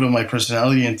little bit of my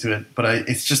personality into it, but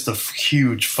it's just a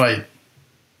huge fight.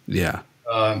 Yeah.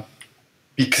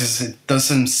 Because it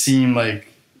doesn't seem like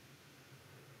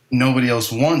nobody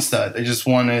else wants that. They just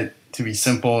want it to be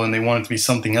simple, and they want it to be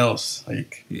something else.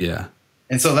 Like, yeah.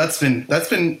 And so that's been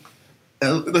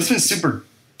super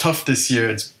tough this year.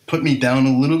 It's put me down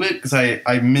a little bit, because I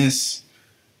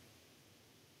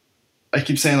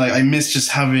keep saying, like, I miss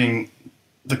just having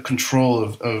the control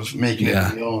of making it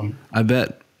my own. I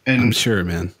bet. And I'm sure,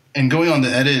 man. And going on the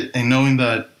edit and knowing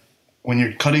that when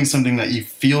you're cutting something that you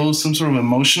feel some sort of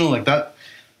emotional, like that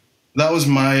was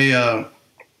my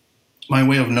my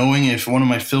way of knowing if one of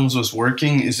my films was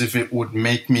working, is if it would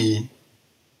make me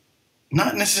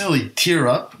not necessarily tear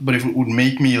up, but if it would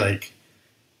make me like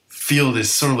feel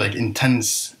this sort of like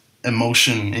intense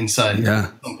emotion inside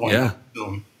at some point in the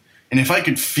film. And if I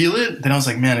could feel it, then I was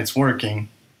like, man, it's working.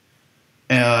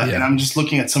 And I'm just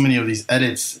looking at so many of these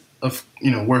edits of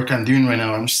work I'm doing right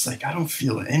now. I'm just like, I don't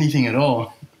feel anything at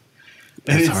all.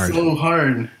 And That's it's hard. so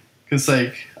hard because,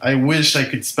 like, I wish I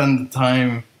could spend the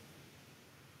time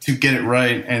to get it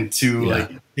right and to Yeah. like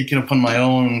take it upon my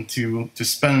own to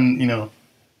spend, you know,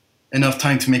 enough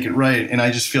time to make it right. And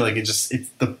I just feel like it's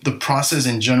the process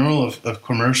in general of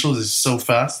commercials is so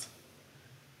fast.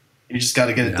 You just got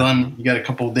to get it Yeah. done. You got a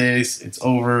couple of days, it's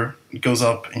over, it goes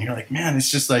up, and you're like, man, it's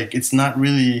just like, it's not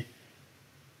really,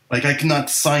 like, I cannot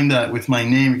sign that with my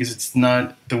name because it's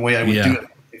not the way I would Yeah. do it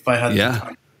if I had Yeah. the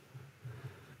time.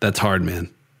 That's hard, man.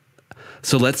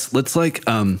 So let's like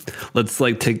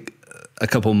take a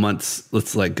couple months.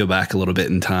 Let's like go back a little bit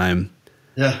in time.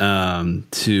 Yeah. I'm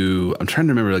trying to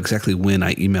remember exactly when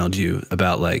I emailed you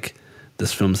about like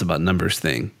this film's about numbers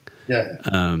thing. Yeah.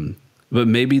 But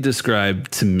maybe describe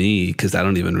to me, because I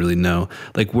don't even really know,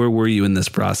 like where were you in this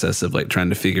process of like trying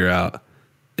to figure out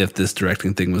if this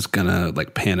directing thing was gonna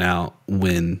like pan out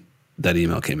when that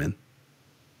email came in?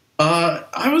 I've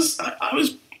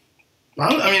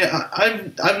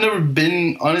never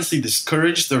been honestly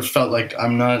discouraged or felt like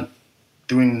I'm not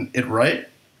doing it right.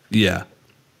 Yeah.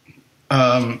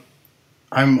 I'm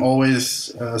always,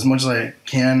 as much as I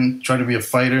can, try to be a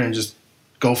fighter and just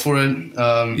go for it.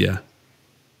 Yeah.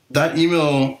 That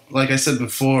email, like I said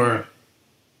before,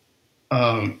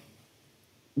 the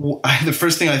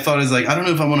first thing I thought is like, I don't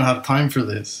know if I'm going to have time for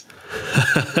this.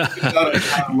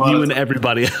 You and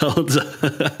everybody else.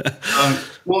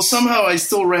 Well, somehow I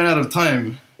still ran out of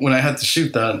time when I had to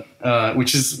shoot that,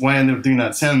 which is why I ended up doing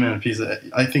that Sandman piece.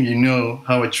 I think you know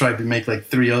how I tried to make like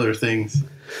 3 other things.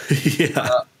 Yeah.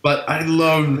 But I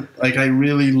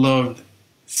really loved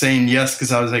saying yes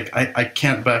because I was like, I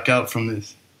can't back out from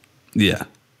this. Yeah.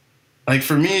 Like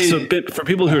for me, So for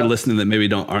people who are listening that maybe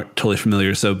aren't totally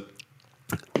familiar, so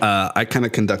I kind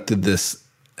of conducted this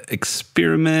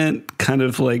experiment kind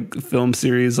of like film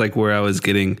series, like where I was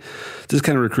getting just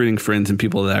kind of recruiting friends and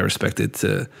people that I respected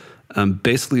to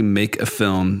basically make a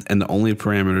film, and the only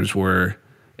parameters were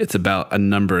it's about a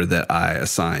number that I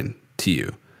assign to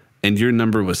you, and your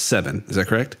number was 7. Is that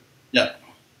correct? yeah.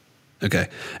 Okay.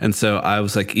 And so I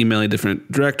was like emailing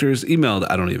different directors, emailed,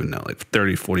 I don't even know, like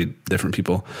 30, 40 different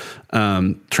people,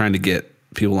 trying to get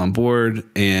people on board,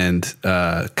 and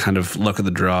kind of luck of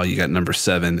the draw, you got number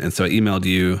 7. And so I emailed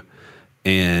you,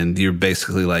 and you're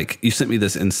basically like, you sent me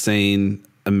this insane,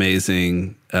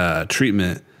 amazing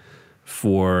treatment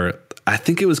for, I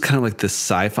think it was kind of like this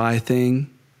sci-fi thing.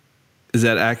 Is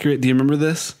that accurate? Do you remember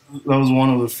this? That was one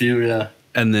of the few, yeah.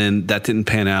 And then that didn't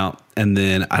pan out. And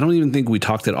then I don't even think we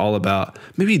talked at all about,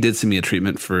 maybe you did send me a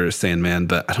treatment for Sandman,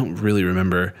 but I don't really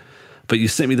remember. But you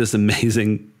sent me this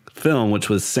amazing film, which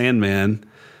was Sandman,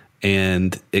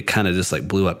 and it kind of just like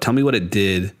blew up. Tell me what it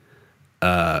did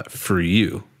for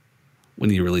you when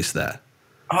you released that.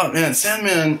 Oh man,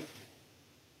 Sandman,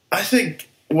 I think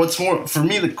what's more, for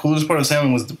me, the coolest part of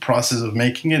Sandman was the process of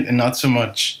making it and not so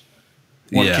much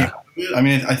what came out of it. I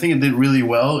mean, I think it did really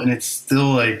well, and it's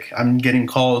still like, I'm getting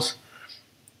calls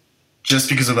just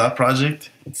because of that project,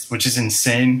 which is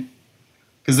insane.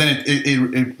 Because then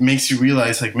it makes you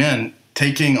realize, like, man,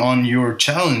 taking on your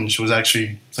challenge was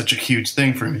actually such a huge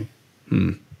thing for me.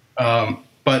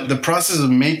 But the process of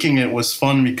making it was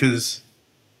fun because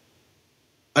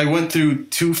I went through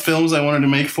 2 films I wanted to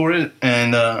make for it,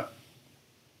 and I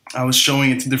was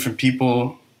showing it to different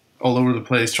people all over the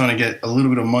place, trying to get a little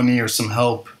bit of money or some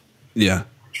help. Yeah.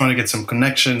 Trying to get some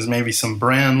connections, maybe some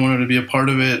brand wanted to be a part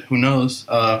of it. Who knows?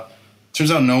 Turns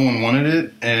out no one wanted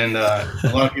it, and a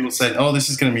lot of people said, "Oh, this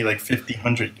is going to be like 50,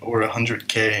 100, or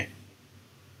 100K."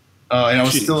 And I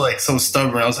was still like so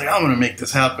stubborn. I was like, "I'm going to make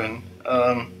this happen."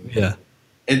 Yeah.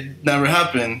 It never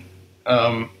happened,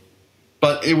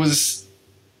 but it was,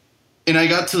 and I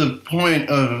got to the point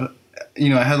of,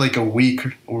 I had like a week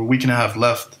or a week and a half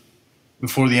left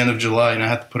before the end of July, and I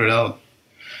had to put it out.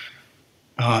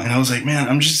 And I was like, man,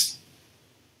 I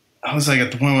was like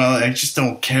at the point where I just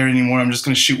don't care anymore. I'm just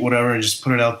going to shoot whatever and just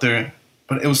put it out there.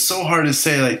 But it was so hard to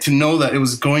say, like, to know that it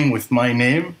was going with my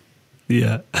name.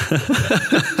 Yeah.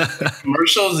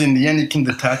 Commercials, in the end, you can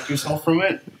detach yourself from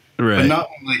it. Right. But not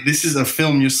like, this is a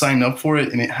film, you signed up for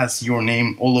it, and it has your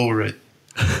name all over it.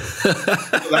 So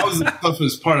that was the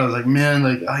toughest part. I was like, man,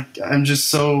 like, I'm just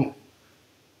so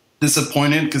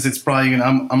disappointed because it's probably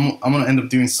I'm going to end up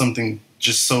doing something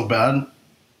just so bad.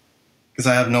 Because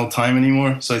I have no time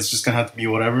anymore, so it's just gonna have to be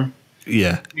whatever.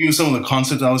 Yeah. Even some of the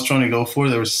concepts I was trying to go for,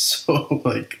 they were so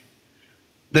like,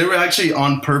 they were actually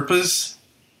on purpose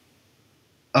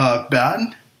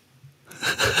bad.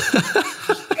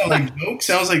 Like jokes.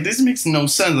 I was like, this makes no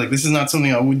sense. Like, this is not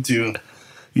something I would do.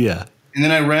 Yeah. And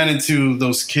then I ran into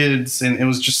those kids, and it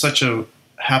was just such a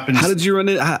happenstance. How did you run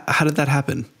it? How did that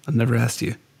happen? I've never asked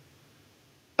you.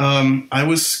 I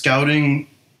was scouting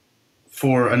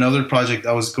for another project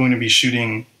I was going to be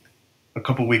shooting a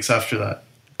couple weeks after that.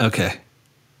 Okay.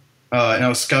 And I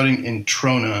was scouting in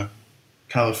Trona,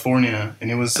 California,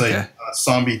 and it was like a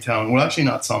zombie town. Well, actually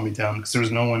not zombie town because there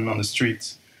was no one on the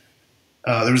streets.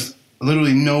 There was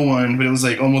literally no one, but it was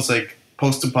like almost like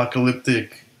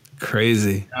post-apocalyptic.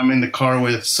 Crazy. I'm in the car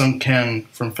with Sung Kang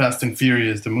from Fast and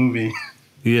Furious, the movie.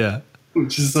 Yeah.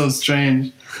 Which is so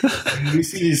strange. We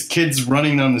see these kids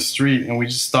running down the street, and we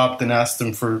just stopped and asked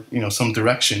them for, some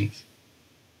directions.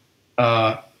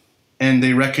 And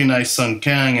they recognized Sung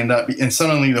Kang, and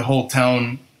suddenly the whole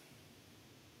town,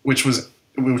 which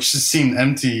just seemed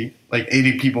empty, like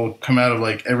 80 people come out of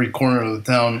like every corner of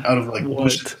the town, out of like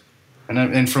bushes,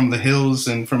 and from the hills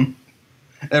and from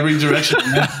every direction.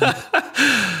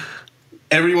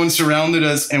 Everyone surrounded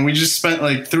us, and we just spent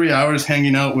like 3 hours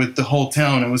hanging out with the whole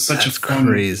town. It was such a fun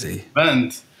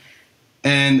event.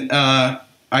 And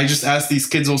I just asked these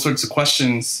kids all sorts of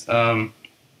questions. And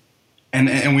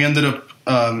we ended up,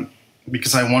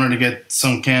 because I wanted to get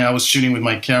Sung Kang, I was shooting with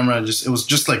my camera. It was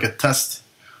just like a test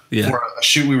for a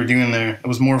shoot we were doing there. It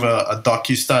was more of a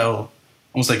docu-style,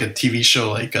 almost like a TV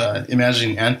show, like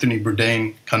imagine Anthony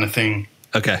Bourdain kind of thing.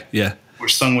 Okay, yeah. Where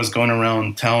Sung was going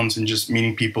around towns and just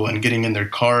meeting people and getting in their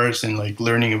cars and like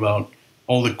learning about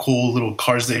all the cool little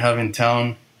cars they have in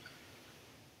town.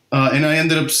 And I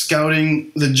ended up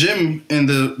scouting the gym and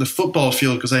the football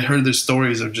field because I heard their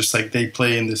stories of just like they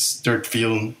play in this dirt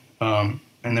field. And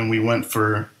then we went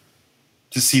to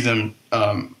see them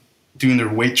doing their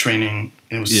weight training.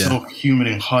 And it was so humid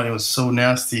and hot. It was so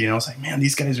nasty. And I was like, man,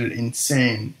 these guys are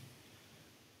insane.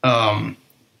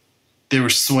 They were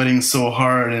sweating so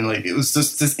hard, and like it was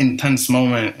just this intense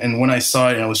moment. And when I saw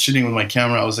it and I was shooting with my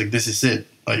camera, I was like, this is it.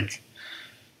 Like,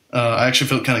 I actually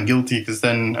felt kind of guilty because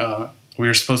then we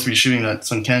were supposed to be shooting that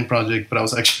Sung Kang project, but I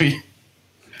was actually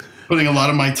putting a lot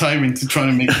of my time into trying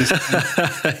to make this.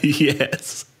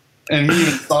 Yes. And he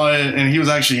even saw it, and he was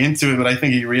actually into it, but I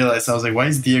think he realized, I was like, why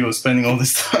is Diego spending all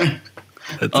this time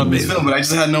on this film? But I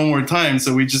just had no more time,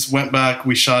 so we just went back,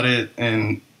 we shot it,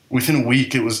 and within a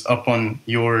week, it was up on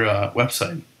your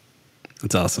website.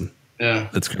 That's awesome. Yeah.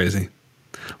 That's crazy.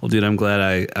 Well, dude, I'm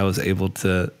glad I was able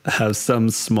to have some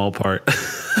small part.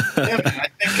 Yeah, man,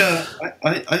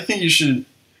 I think you should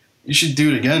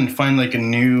do it again. Find like a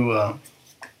new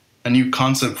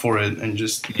concept for it, and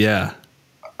just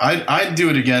I'd do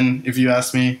it again if you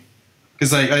ask me,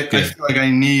 because I feel like I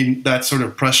need that sort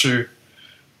of pressure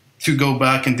to go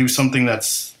back and do something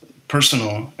that's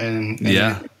personal and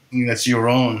that's your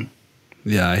own.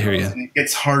 Yeah, I hear you. And it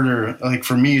gets harder. Like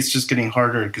for me, it's just getting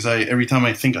harder because every time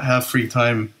I think I have free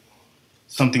time,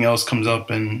 something else comes up,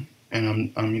 and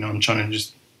I'm trying to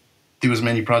just do as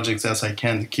many projects as I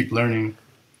can to keep learning.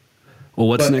 Well,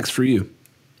 what's next for you?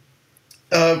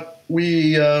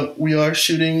 We are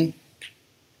shooting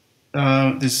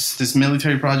this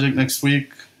military project next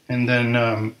week, and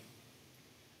then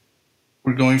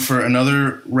we're going for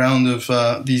another round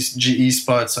of these GE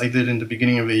spots I did in the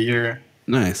beginning of the year.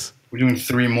 Nice. We're doing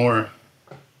 3 more.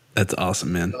 That's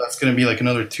awesome, man. So that's going to be like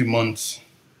another 2 months,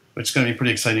 which is going to be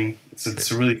pretty exciting.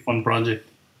 It's a really fun project.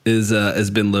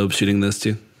 Has Ben Loeb shooting those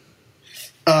too?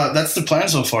 That's the plan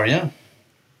so far, yeah.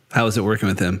 How is it working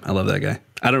with him? I love that guy.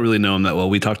 I don't really know him that well.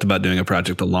 We talked about doing a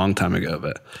project a long time ago,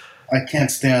 but I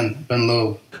can't stand Ben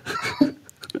Loeb.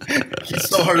 He's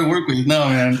so hard to work with now,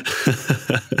 man.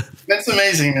 That's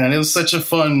amazing, man. It was such a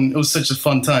fun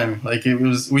time. Like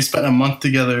we spent a month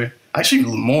together. Actually,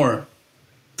 more.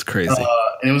 It's crazy.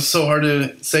 And it was so hard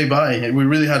to say bye. We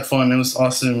really had fun. It was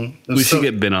awesome. We should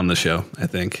get Ben on the show, I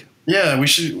think. Yeah, we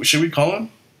should. Should we call him?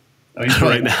 Oh,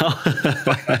 right now?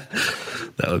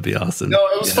 That would be awesome. No,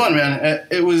 it was fun, man.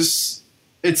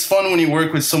 It's fun when you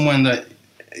work with someone that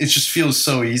it just feels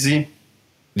so easy.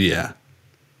 Yeah.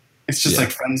 It's just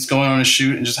like friends going on a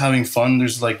shoot and just having fun.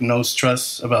 There's like no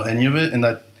stress about any of it. And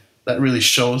that really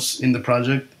shows in the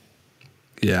project.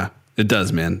 Yeah, it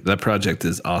does, man. That project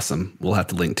is awesome. We'll have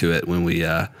to link to it when we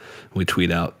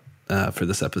tweet out for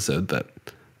this episode. But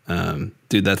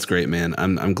dude, that's great, man.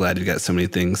 I'm glad you got so many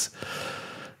things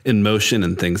in motion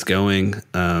and things going.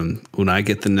 When I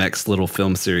get the next little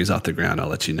film series off the ground, I'll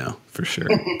let you know for sure.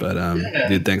 But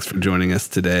dude, thanks for joining us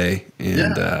today,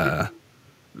 and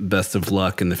best of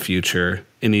luck in the future.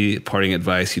 Any parting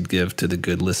advice you'd give to the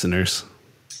good listeners?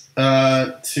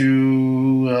 To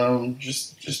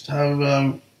just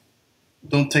have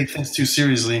don't take things too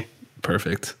seriously.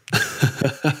 Perfect.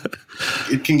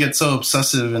 It can get so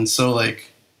obsessive and so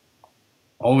like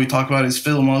all we talk about is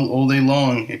film all day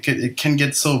long. It can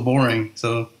get so boring.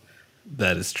 So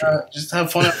that is true. Just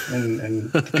have fun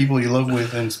and the people you love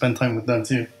with, and spend time with them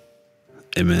too.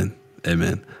 Amen.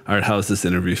 Amen. All right. How was this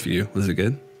interview for you? Was it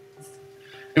good?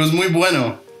 It was muy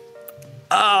bueno.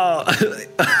 Oh,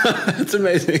 that's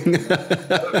amazing.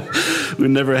 We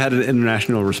never had an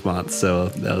international response, so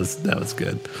that was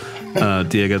good.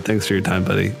 Diego, thanks for your time,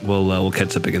 buddy. We'll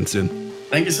catch up again soon.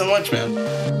 Thank you so much, man.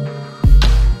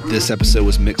 This episode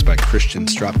was mixed by Christian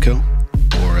Stropko,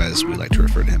 or as we like to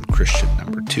refer to him, Christian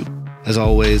number 2. As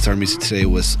always, our music today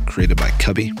was created by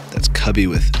Cubby. That's Cubby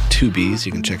with 2 B's.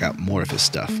 You can check out more of his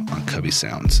stuff on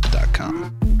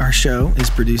cubbysounds.com. Our show is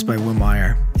produced by Will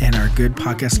Meyer, and our Good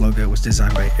Podcast logo was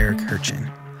designed by Eric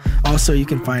Hirchin. Also, you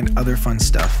can find other fun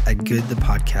stuff at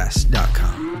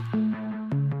goodthepodcast.com.